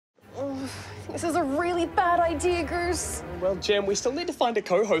This is a really bad idea, Goose. Well, Gem, we still need to find a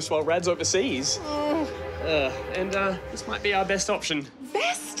co-host while Rad's overseas. And this might be our best option.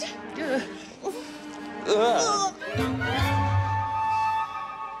 Best? Yeah.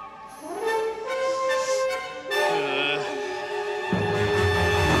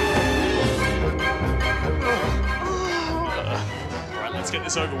 Right, let's get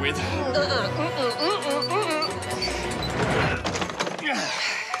this over with.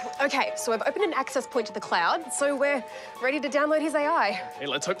 Okay, so I've opened an access point to the cloud, so we're ready to download his AI. Hey,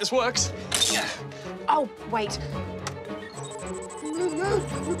 let's hope this works. Oh, wait.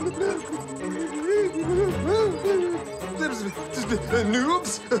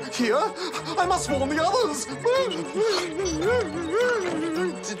 Noobs, here? I must warn the others.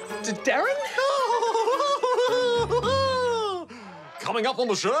 Darren? Coming up on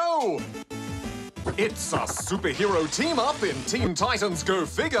the show, it's a superhero team-up in Teen Titans Go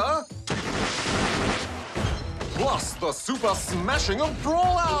Figure. Plus the super smashing of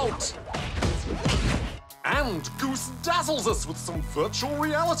Brawlout. And Goose dazzles us with some virtual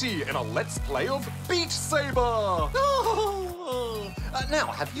reality in a Let's Play of Beat Saber. Now,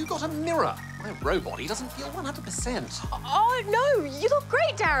 have you got a mirror? My robot, he doesn't feel 100%. Oh, no, you look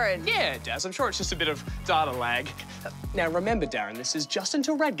great, Darren. Yeah, Daz, I'm sure it's just a bit of data lag. Now, remember, Darren, this is just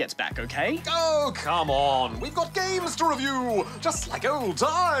until Rad gets back, OK? Oh, come on. We've got games to review, just like old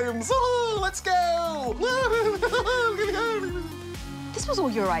times. Oh, let's go. This was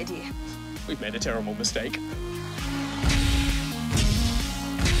all your idea. We've made a terrible mistake.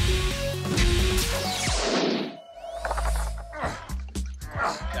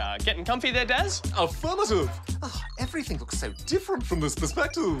 Getting comfy there, Daz? Affirmative. Oh, everything looks so different from this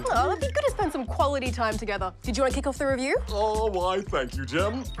perspective. Oh, it'd be good to spend some quality time together. Did you want to kick off the review? Oh, why, thank you,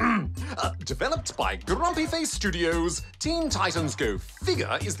 Gem. Developed by Grumpy Face Studios, Teen Titans Go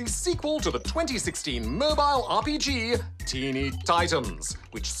Figure is the sequel to the 2016 mobile RPG Teeny Titans,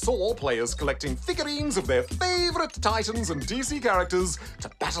 which saw players collecting figurines of their favourite Titans and DC characters to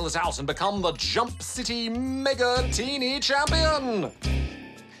battle it out and become the Jump City Mega Teeny Champion.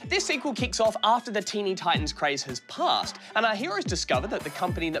 This sequel kicks off after the Teeny Titans craze has passed, and our heroes discover that the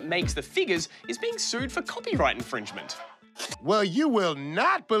company that makes the figures is being sued for copyright infringement. Well, you will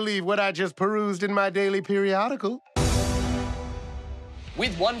not believe what I just perused in my daily periodical.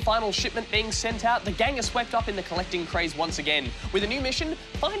 With one final shipment being sent out, the gang are swept up in the collecting craze once again. With a new mission,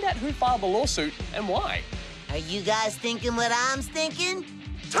 find out who filed the lawsuit and why. Are you guys thinking what I'm thinking?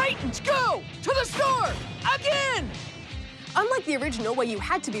 Titans, go! To the store! Again! Unlike the original, where you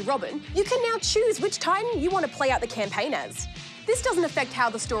had to be Robin, you can now choose which Titan you want to play out the campaign as. This doesn't affect how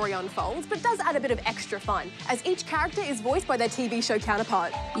the story unfolds, but does add a bit of extra fun, as each character is voiced by their TV show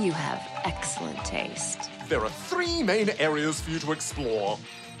counterpart. You have excellent taste. There are 3 main areas for you to explore: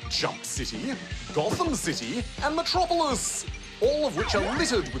 Jump City, Gotham City, and Metropolis, all of which are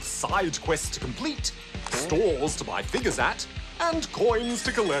littered with side quests to complete, stores to buy figures at, and coins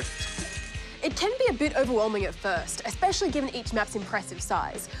to collect. It can be a bit overwhelming at first, especially given each map's impressive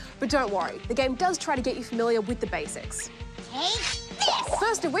size. But don't worry, the game does try to get you familiar with the basics. Take this!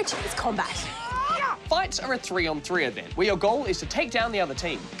 First of which is combat. Fights are a 3-on-3 event, where your goal is to take down the other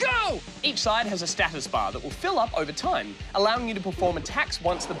team. Go! Each side has a status bar that will fill up over time, allowing you to perform attacks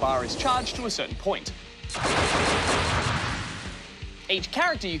once the bar is charged to a certain point. Each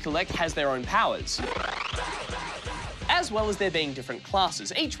character you collect has their own powers, as well as there being different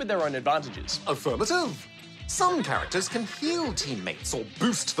classes, each with their own advantages. Affirmative. Some characters can heal teammates or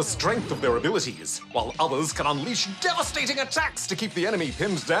boost the strength of their abilities, while others can unleash devastating attacks to keep the enemy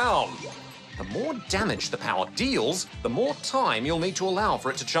pinned down. The more damage the power deals, the more time you'll need to allow for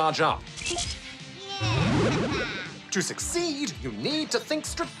it to charge up. To succeed, you need to think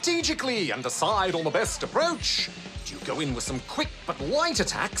strategically and decide on the best approach. Do you go in with some quick but light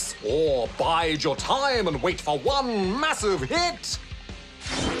attacks, or bide your time and wait for one massive hit?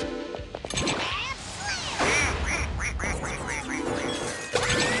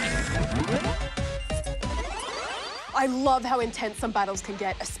 I love how intense some battles can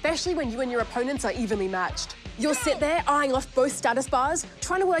get, especially when you and your opponents are evenly matched. You'll sit there eyeing off both status bars,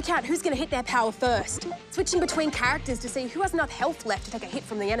 trying to work out who's going to hit their power first, switching between characters to see who has enough health left to take a hit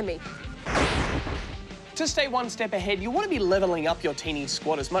from the enemy. To stay one step ahead, you want to be leveling up your teeny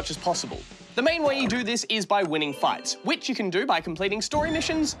squad as much as possible. The main way you do this is by winning fights, which you can do by completing story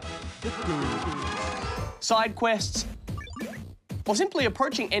missions, side quests, or simply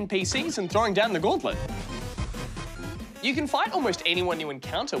approaching NPCs and throwing down the gauntlet. You can fight almost anyone you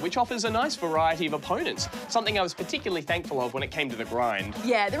encounter, which offers a nice variety of opponents, something I was particularly thankful of when it came to the grind.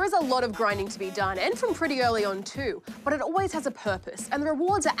 Yeah, there is a lot of grinding to be done, and from pretty early on too, but it always has a purpose, and the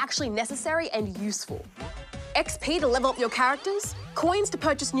rewards are actually necessary and useful. XP to level up your characters, coins to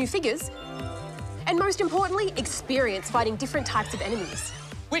purchase new figures, and most importantly, experience fighting different types of enemies.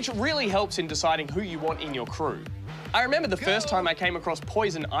 Which really helps in deciding who you want in your crew. I remember the first time I came across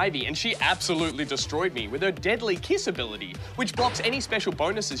Poison Ivy, and she absolutely destroyed me with her Deadly Kiss ability, which blocks any special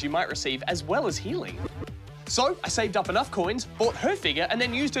bonuses you might receive as well as healing. So I saved up enough coins, bought her figure, and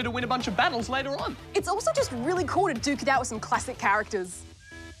then used her to win a bunch of battles later on. It's also just really cool to duke it out with some classic characters.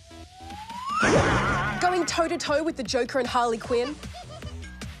 Going toe-to-toe with the Joker and Harley Quinn.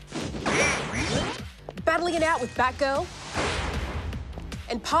 Battling it out with Batgirl.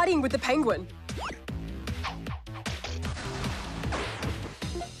 And partying with the Penguin.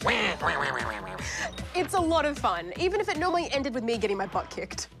 It's a lot of fun, even if it normally ended with me getting my butt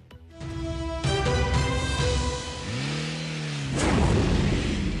kicked.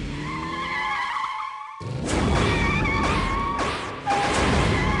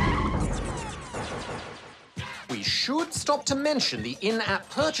 We should stop to mention the in-app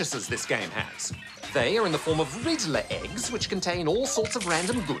purchases this game has. They are in the form of Riddler eggs, which contain all sorts of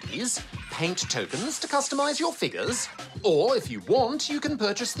random goodies, paint tokens to customize your figures, or if you want, you can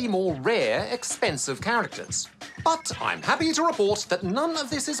purchase the more rare, expensive characters. But I'm happy to report that none of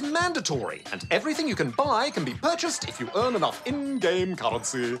this is mandatory, and everything you can buy can be purchased if you earn enough in-game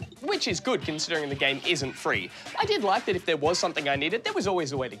currency. Which is good considering the game isn't free. I did like that if there was something I needed, there was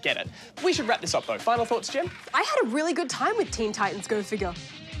always a way to get it. We should wrap this up though. Final thoughts, Gem? I had a really good time with Teen Titans Go figure.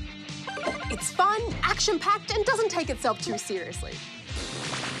 It's fun, action-packed, and doesn't take itself too seriously.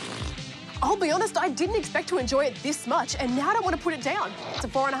 I'll be honest, I didn't expect to enjoy it this much, and now I don't want to put it down. It's a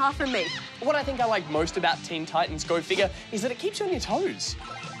 4.5 from me. What I think I like most about Teen Titans Go figure is that it keeps you on your toes.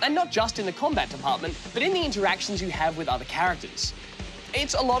 And not just in the combat department, but in the interactions you have with other characters.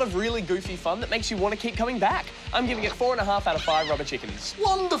 It's a lot of really goofy fun that makes you want to keep coming back. I'm giving it 4.5 out of 5 rubber chickens.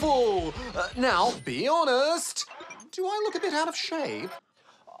 Wonderful! Now, be honest. Do I look a bit out of shape?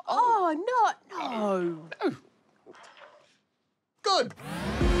 Oh, no. Good.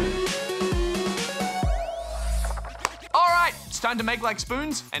 All right, it's time to make like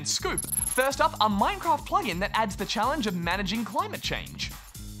spoons and scoop. First up, a Minecraft plugin that adds the challenge of managing climate change.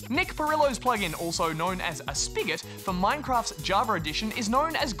 Nick Perillo's plugin, also known as a spigot, for Minecraft's Java edition is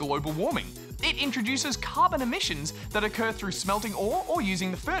known as global warming. It introduces carbon emissions that occur through smelting ore or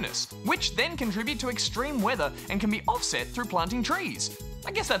using the furnace, which then contribute to extreme weather and can be offset through planting trees.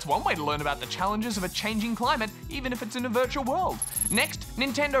 I guess that's one way to learn about the challenges of a changing climate, even if it's in a virtual world. Next,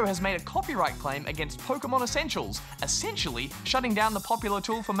 Nintendo has made a copyright claim against Pokemon Essentials, essentially shutting down the popular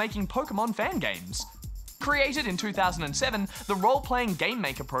tool for making Pokemon fan games. Created in 2007, the role-playing Game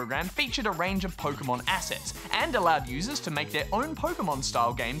Maker program featured a range of Pokemon assets and allowed users to make their own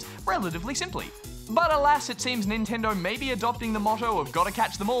Pokemon-style games relatively simply. But alas, it seems Nintendo may be adopting the motto of gotta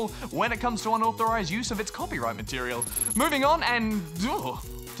catch them all when it comes to unauthorized use of its copyright material. Moving on and...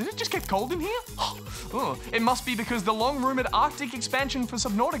 did it just get cold in here? It must be because the long-rumoured Arctic expansion for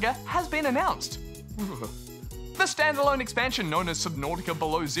Subnautica has been announced. The standalone expansion known as Subnautica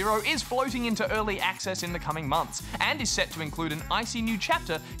Below Zero is floating into early access in the coming months and is set to include an icy new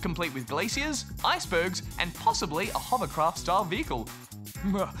chapter complete with glaciers, icebergs, and possibly a hovercraft-style vehicle.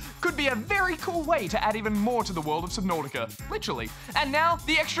 Could be a very cool way to add even more to the world of Subnautica, literally. And now,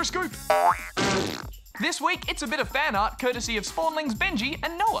 the extra scoop. This week, it's a bit of fan art courtesy of Spawnlings Benji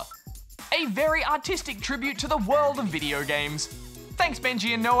and Noah. A very artistic tribute to the world of video games. Thanks,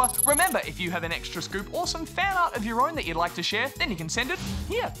 Benji and Noah. Remember, if you have an extra scoop or some fan art of your own that you'd like to share, then you can send it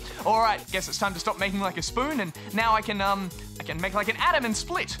here. All right, guess it's time to stop making like a spoon, and now I can make like an atom and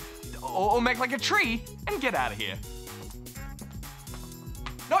split, or make like a tree and get out of here.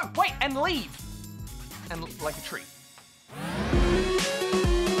 No, wait, and leave, and like a tree.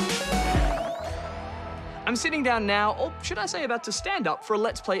 I'm sitting down now, or should I say about to stand up, for a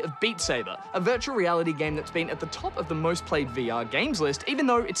Let's Play of Beat Saber, a virtual reality game that's been at the top of the most played VR games list, even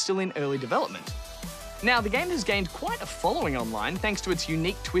though it's still in early development. Now, the game has gained quite a following online thanks to its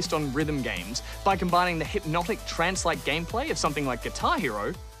unique twist on rhythm games, by combining the hypnotic trance-like gameplay of something like Guitar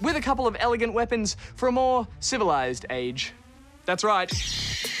Hero, with a couple of elegant weapons for a more civilized age. That's right,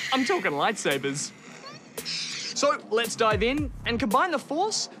 I'm talking lightsabers. So, let's dive in and combine the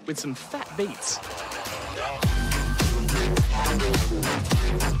force with some fat beats.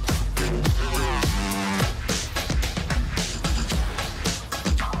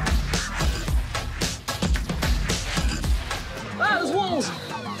 Ah, there's walls!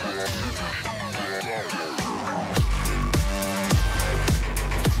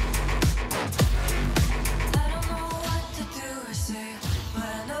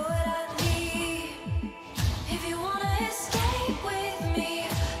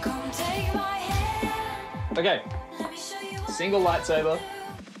 Okay. Single lightsaber.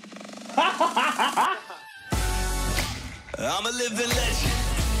 I'm a living legend.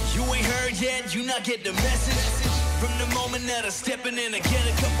 You ain't heard yet, you not get the message. From the moment that I'm stepping in, I get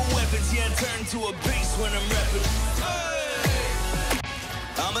a couple weapons. Yeah, I turn to a beast when I'm rapping. Hey!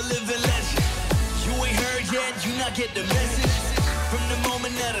 I'm a living legend. You ain't heard yet, you not get the message. From the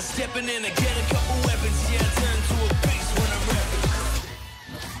moment that I'm stepping in, I get a couple weapons. Yeah, I turn to a beast when I'm rapping.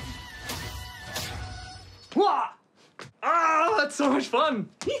 Wah! Ah, that's so much fun!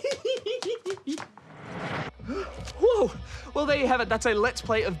 Whoa! Well, there you have it. That's a Let's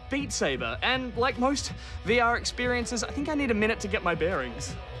Play of Beat Saber. And like most VR experiences, I think I need a minute to get my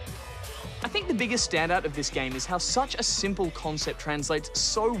bearings. I think the biggest standout of this game is how such a simple concept translates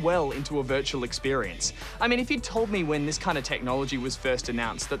so well into a virtual experience. I mean, if you'd told me when this kind of technology was first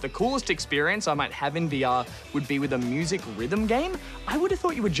announced that the coolest experience I might have in VR would be with a music rhythm game, I would have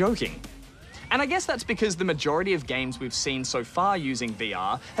thought you were joking. And I guess that's because the majority of games we've seen so far using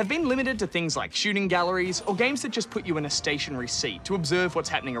VR have been limited to things like shooting galleries or games that just put you in a stationary seat to observe what's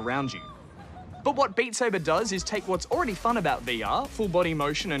happening around you. But what Beat Saber does is take what's already fun about VR, full body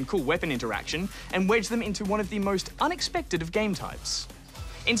motion and cool weapon interaction, and wedge them into one of the most unexpected of game types.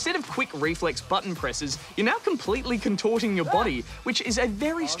 Instead of quick reflex button presses, you're now completely contorting your body, which is a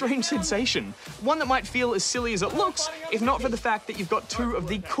very strange sensation. One that might feel as silly as it looks, if not for the fact that you've got two of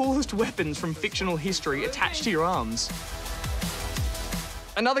the coolest weapons from fictional history attached to your arms.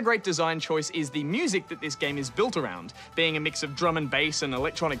 Another great design choice is the music that this game is built around, being a mix of drum and bass and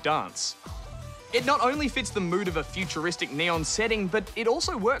electronic dance. It not only fits the mood of a futuristic neon setting, but it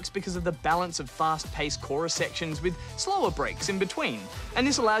also works because of the balance of fast-paced chorus sections with slower breaks in between. And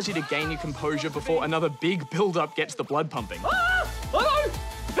this allows you to gain your composure before another big build-up gets the blood pumping. Ah! Oh no!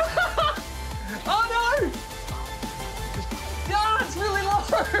 Oh no! Ah, it's really low!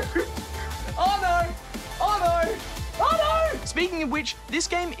 Oh no! Oh no! Oh no! Speaking of which, this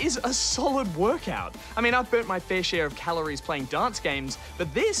game is a solid workout. I mean, I've burnt my fair share of calories playing dance games,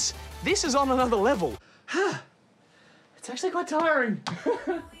 but this is on another level. It's actually quite tiring.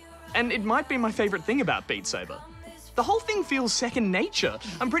 And it might be my favorite thing about Beat Saber. The whole thing feels second nature.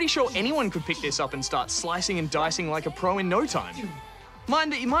 I'm pretty sure anyone could pick this up and start slicing and dicing like a pro in no time.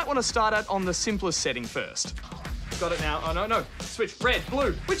 Mind that you might want to start out on the simplest setting first. Got it now. Oh no, no. Switch, red,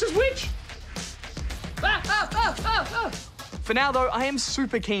 blue. Which is which? For now though, I am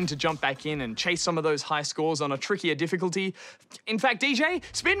super keen to jump back in and chase some of those high scores on a trickier difficulty. In fact, DJ,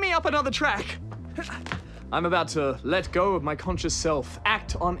 spin me up another track. I'm about to let go of my conscious self,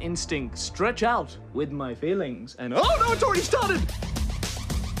 act on instinct, stretch out with my feelings, and oh no, it's already started!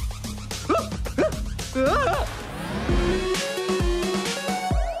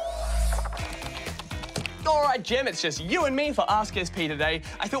 Alright, Gem, it's just you and me for Ask SP today.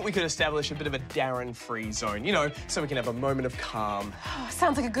 I thought we could establish a bit of a Darren-free zone, you know, so we can have a moment of calm.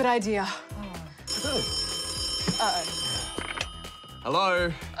 Sounds like a good idea.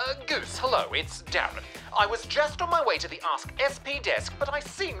 Hello? Goose, hello, it's Darren. I was just on my way to the Ask SP desk, but I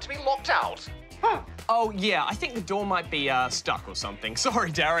seem to be locked out. Oh, yeah, I think the door might be stuck or something.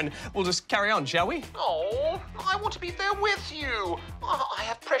 Sorry, Darren. We'll just carry on, shall we? Oh, I want to be there with you. I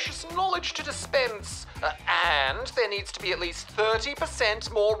have precious knowledge to dispense. And there needs to be at least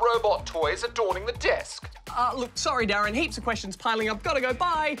 30% more robot toys adorning the desk. Look, sorry, Darren. Heaps of questions piling up. Gotta go,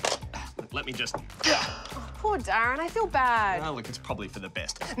 bye. Let me just... Poor Darren, I feel bad. Look, it's probably for the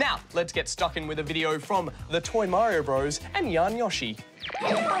best. Now, let's get stuck in with a video from the Toy Mario Bros. And Yan Yoshi.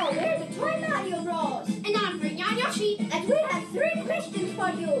 Hello, we're the Toy Mario Bros. And I'm for Yan Yoshi, and we have 3 questions for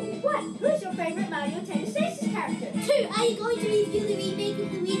you. 1. Who's your favorite Mario Tennis Aces character? 2. Are you going to review the remake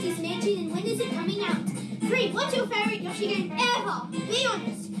of Luigi's Mansion, and when is it coming out? 3. What's your favorite Yoshi game ever? Be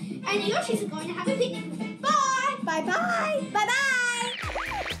honest. And the Yoshis are going to have a picnic with you. Bye! Bye-bye! Bye-bye!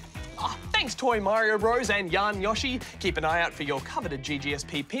 Thanks, Toy Mario Bros. And Yan Yoshi. Keep an eye out for your coveted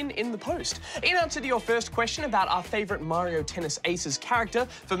GGSP pin in the post. In answer to your first question about our favourite Mario Tennis Aces character,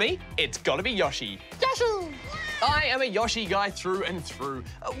 for me, it's gotta be Yoshi. Yoshi! I am a Yoshi guy through and through.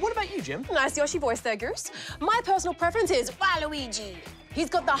 What about you, Jim? Nice Yoshi voice there, Goose. My personal preference is Waluigi. He's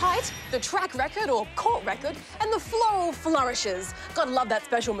got the height, the track record or court record, and the floral flourishes. Gotta love that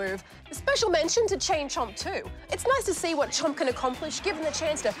special move. A special mention to Chain Chomp too. It's nice to see what Chomp can accomplish given the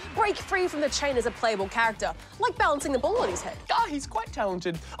chance to break free from the chain as a playable character, like balancing the ball on his head. He's quite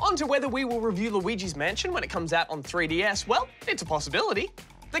talented. On to whether we will review Luigi's Mansion when it comes out on 3DS. Well, it's a possibility.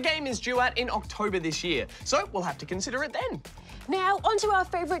 The game is due out in October this year, so we'll have to consider it then. Now, onto our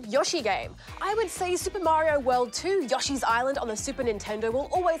favourite Yoshi game. I would say Super Mario World 2 Yoshi's Island on the Super Nintendo will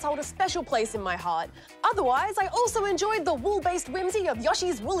always hold a special place in my heart. Otherwise, I also enjoyed the wool-based whimsy of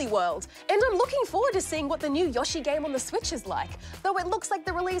Yoshi's Woolly World. And I'm looking forward to seeing what the new Yoshi game on the Switch is like, though it looks like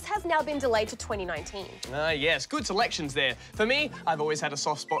the release has now been delayed to 2019. Yes, good selections there. For me, I've always had a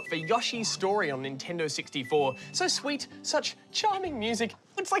soft spot for Yoshi's Story on Nintendo 64. So sweet, such charming music.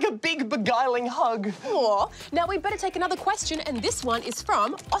 It's like a big beguiling hug. Aw. Now we'd better take another question, and this one is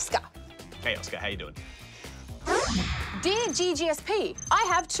from Oscar. Hey Oscar, how you doing? Dear GGSP, I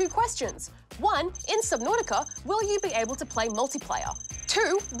have 2 questions. 1, in Subnautica, will you be able to play multiplayer?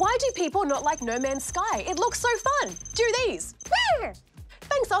 2, why do people not like No Man's Sky? It looks so fun. Do these. Woo!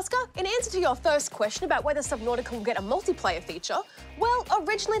 Thanks, Oscar. In answer to your first question about whether Subnautica will get a multiplayer feature, well,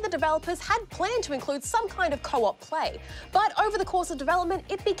 originally the developers had planned to include some kind of co-op play, but over the course of development,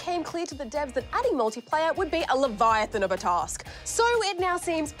 it became clear to the devs that adding multiplayer would be a leviathan of a task. So it now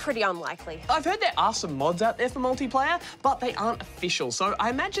seems pretty unlikely. I've heard there are some mods out there for multiplayer, but they aren't official, so I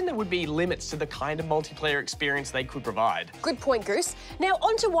imagine there would be limits to the kind of multiplayer experience they could provide. Good point, Goose. Now,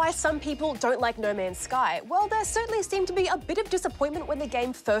 on to why some people don't like No Man's Sky. Well, there certainly seemed to be a bit of disappointment when the game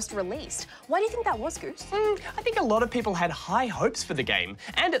first released. Why do you think that was, Goose? I think a lot of people had high hopes for the game,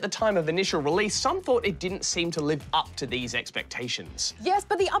 and at the time of initial release, some thought it didn't seem to live up to these expectations. Yes,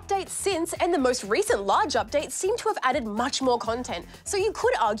 but the updates since, and the most recent large updates, seem to have added much more content, so you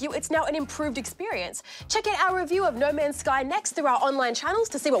could argue it's now an improved experience. Check out our review of No Man's Sky next through our online channels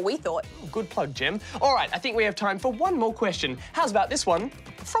to see what we thought. Good plug, Gem. All right, I think we have time for one more question. How's about this one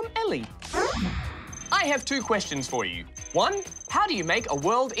from Ellie? I have 2 questions for you. 1, how do you make a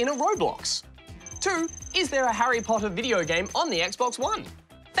world in a Roblox? 2, is there a Harry Potter video game on the Xbox One?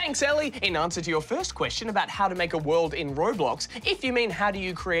 Thanks, Ellie. In answer to your first question about how to make a world in Roblox, if you mean how do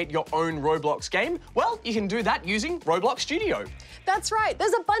you create your own Roblox game, well, you can do that using Roblox Studio. That's right.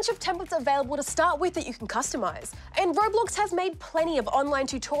 There's a bunch of templates available to start with that you can customize. And Roblox has made plenty of online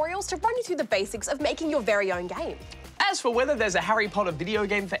tutorials to run you through the basics of making your very own game. As for whether there's a Harry Potter video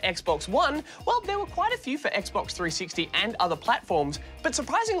game for Xbox One, well, there were quite a few for Xbox 360 and other platforms, but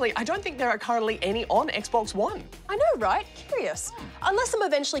surprisingly, I don't think there are currently any on Xbox One. I know, right? Curious. Unless some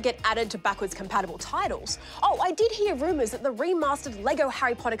eventually get added to backwards compatible titles. Oh, I did hear rumours that the remastered LEGO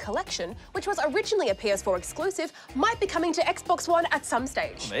Harry Potter collection, which was originally a PS4 exclusive, might be coming to Xbox One at some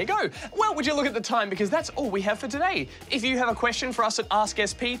stage. There you go. Well, would you look at the time, because that's all we have for today. If you have a question for us at Ask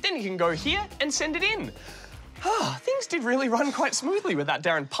SP, then you can go here and send it in. Things did really run quite smoothly with that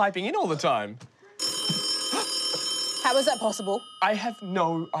Darren piping in all the time. How is that possible? I have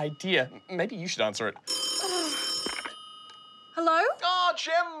no idea. Maybe you should answer it. Hello? Ah,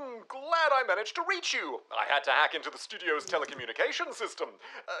 Gem, glad I managed to reach you. I had to hack into the studio's telecommunication system.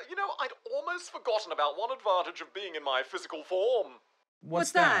 You know, I'd almost forgotten about one advantage of being in my physical form.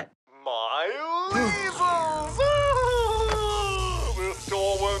 What's that? My lasers! This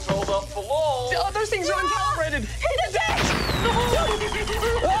door won't hold up for long. Oh, those things are uncalibrated. Hit the deck!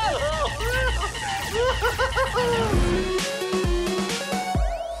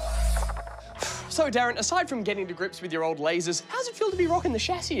 So, Darren, aside from getting to grips with your old lasers, how's it feel to be rocking the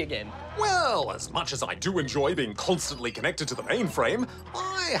chassis again? Well, as much as I do enjoy being constantly connected to the mainframe,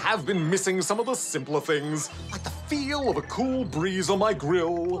 I have been missing some of the simpler things, like the feel of a cool breeze on my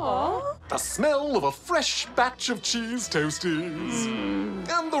grill, Aww. the smell of a fresh batch of cheese toasties,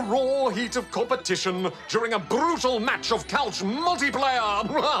 and the raw heat of competition during a brutal match of couch multiplayer.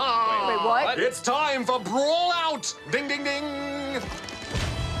 Wait, what? It's time for Brawlout! Ding, ding, ding!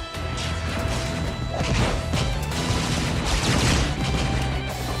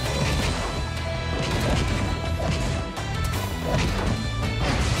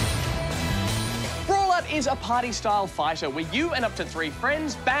 Brawlout is a party-style fighter where you and up to 3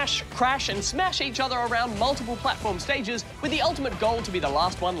 friends bash, crash, and smash each other around multiple platform stages with the ultimate goal to be the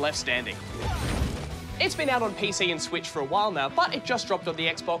last one left standing. It's been out on PC and Switch for a while now, but it just dropped on the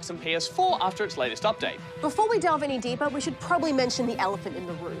Xbox and PS4 after its latest update. Before we delve any deeper, we should probably mention the elephant in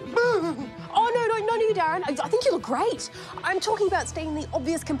the room. Oh, no, you, Darren. I think you look great. I'm talking about stating the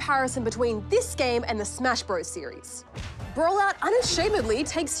obvious comparison between this game and the Smash Bros. Series. Brawlout unashamedly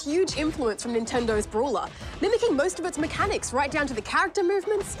takes huge influence from Nintendo's Brawler, mimicking most of its mechanics right down to the character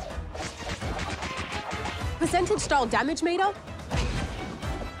movements, percentage-style damage meter,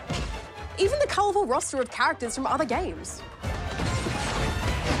 even the colourful roster of characters from other games.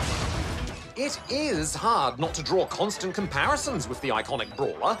 It is hard not to draw constant comparisons with the iconic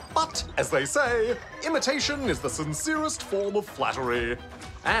brawler, but, as they say, imitation is the sincerest form of flattery.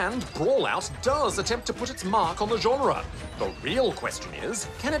 And Brawlout does attempt to put its mark on the genre. The real question is,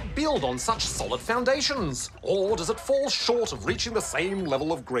 can it build on such solid foundations? Or does it fall short of reaching the same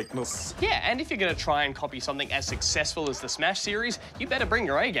level of greatness? Yeah, and if you're going to try and copy something as successful as the Smash series, you better bring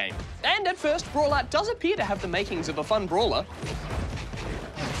your A game. And at first, Brawlout does appear to have the makings of a fun brawler.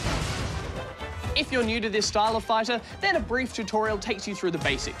 If you're new to this style of fighter, then a brief tutorial takes you through the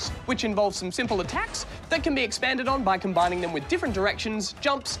basics, which involves some simple attacks that can be expanded on by combining them with different directions,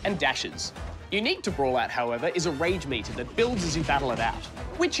 jumps, and dashes. Unique to Brawlout, however, is a rage meter that builds as you battle it out,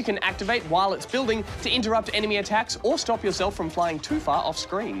 which you can activate while it's building to interrupt enemy attacks or stop yourself from flying too far off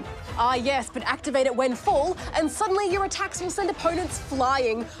screen. Ah, yes, but activate it when full, and suddenly your attacks will send opponents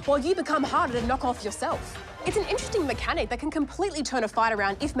flying while you become harder to knock off yourself. It's an interesting mechanic that can completely turn a fight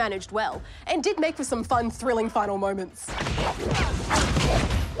around if managed well, and did make for some fun, thrilling final moments.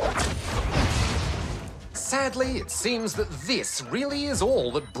 Sadly, it seems that this really is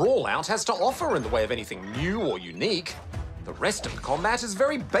all that Brawlout has to offer in the way of anything new or unique. The rest of the combat is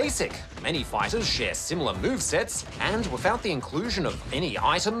very basic. Many fighters share similar movesets, and without the inclusion of any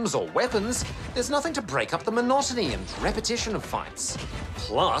items or weapons, there's nothing to break up the monotony and repetition of fights.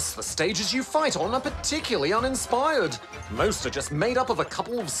 Plus, the stages you fight on are particularly uninspired. Most are just made up of a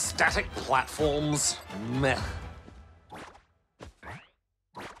couple of static platforms. Meh.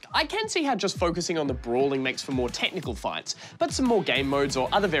 I can see how just focusing on the brawling makes for more technical fights, but some more game modes or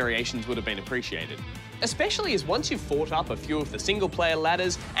other variations would have been appreciated. Especially as once you've fought up a few of the single-player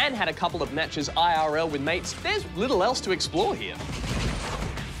ladders and had a couple of matches IRL with mates, there's little else to explore here.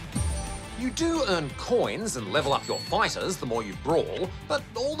 You do earn coins and level up your fighters the more you brawl, but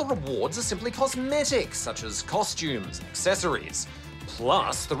all the rewards are simply cosmetic, such as costumes and accessories.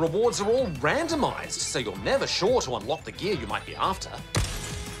 Plus, the rewards are all randomized, so you're never sure to unlock the gear you might be after.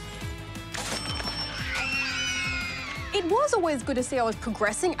 It was always good to see I was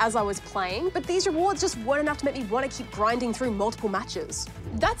progressing as I was playing, but these rewards just weren't enough to make me want to keep grinding through multiple matches.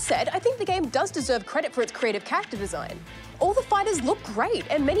 That said, I think the game does deserve credit for its creative character design. All the fighters look great,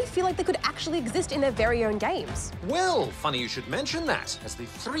 and many feel like they could actually exist in their very own games. Well, funny you should mention that, as the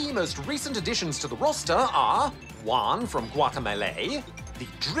three most recent additions to the roster are Juan from Guacamelee, the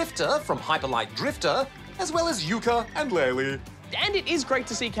Drifter from Hyperlight Drifter, as well as Yuka and Laylee. And it is great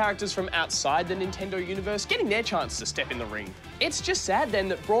to see characters from outside the Nintendo universe getting their chance to step in the ring. It's just sad then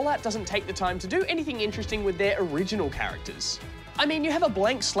that Brawlout doesn't take the time to do anything interesting with their original characters. I mean, you have a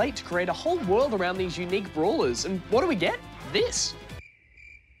blank slate to create a whole world around these unique brawlers, and what do we get? This.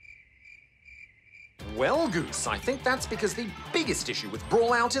 Well, Goose, I think that's because the biggest issue with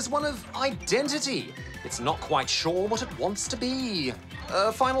Brawlout is one of identity. It's not quite sure what it wants to be.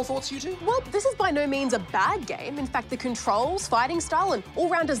 Final thoughts, you two? Well, this is by no means a bad game. In fact, the controls, fighting style, and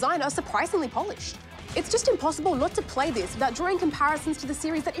all-round design are surprisingly polished. It's just impossible not to play this without drawing comparisons to the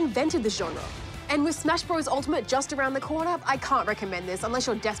series that invented the genre. And with Smash Bros. Ultimate just around the corner, I can't recommend this unless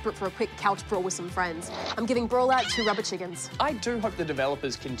you're desperate for a quick couch brawl with some friends. I'm giving Brawlout 2 rubber chickens. I do hope the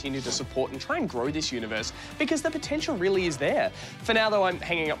developers continue to support and try and grow this universe, because the potential really is there. For now, though, I'm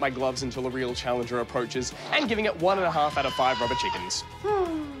hanging up my gloves until a real challenger approaches and giving it 1.5 out of 5 rubber chickens.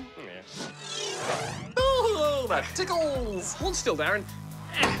 Oh, that tickles! Hold still, Darren.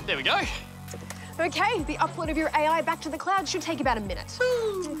 There we go. Okay, the upload of your AI back to the cloud should take about a minute.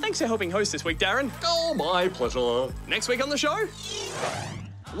 Thanks for helping host this week, Darren. Oh, my pleasure. Next week on the show,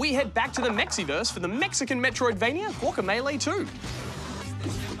 we head back to the Mexiverse for the Mexican Metroidvania Guacamelee 2.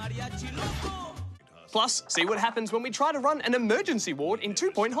 Plus, see what happens when we try to run an emergency ward in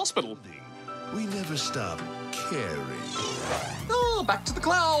 2 Point Hospital. We never stop caring. Oh, back to the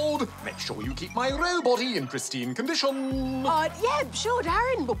cloud. Make sure you keep my robot-y in pristine condition. Yeah, sure,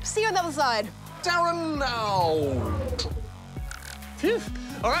 Darren. We'll see you on the other side. Darren now. Phew.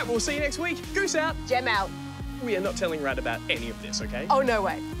 All right, we'll see you next week. Goose out. Gem out. We are not telling Rad about any of this, okay? Oh, no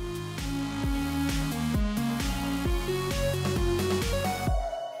way.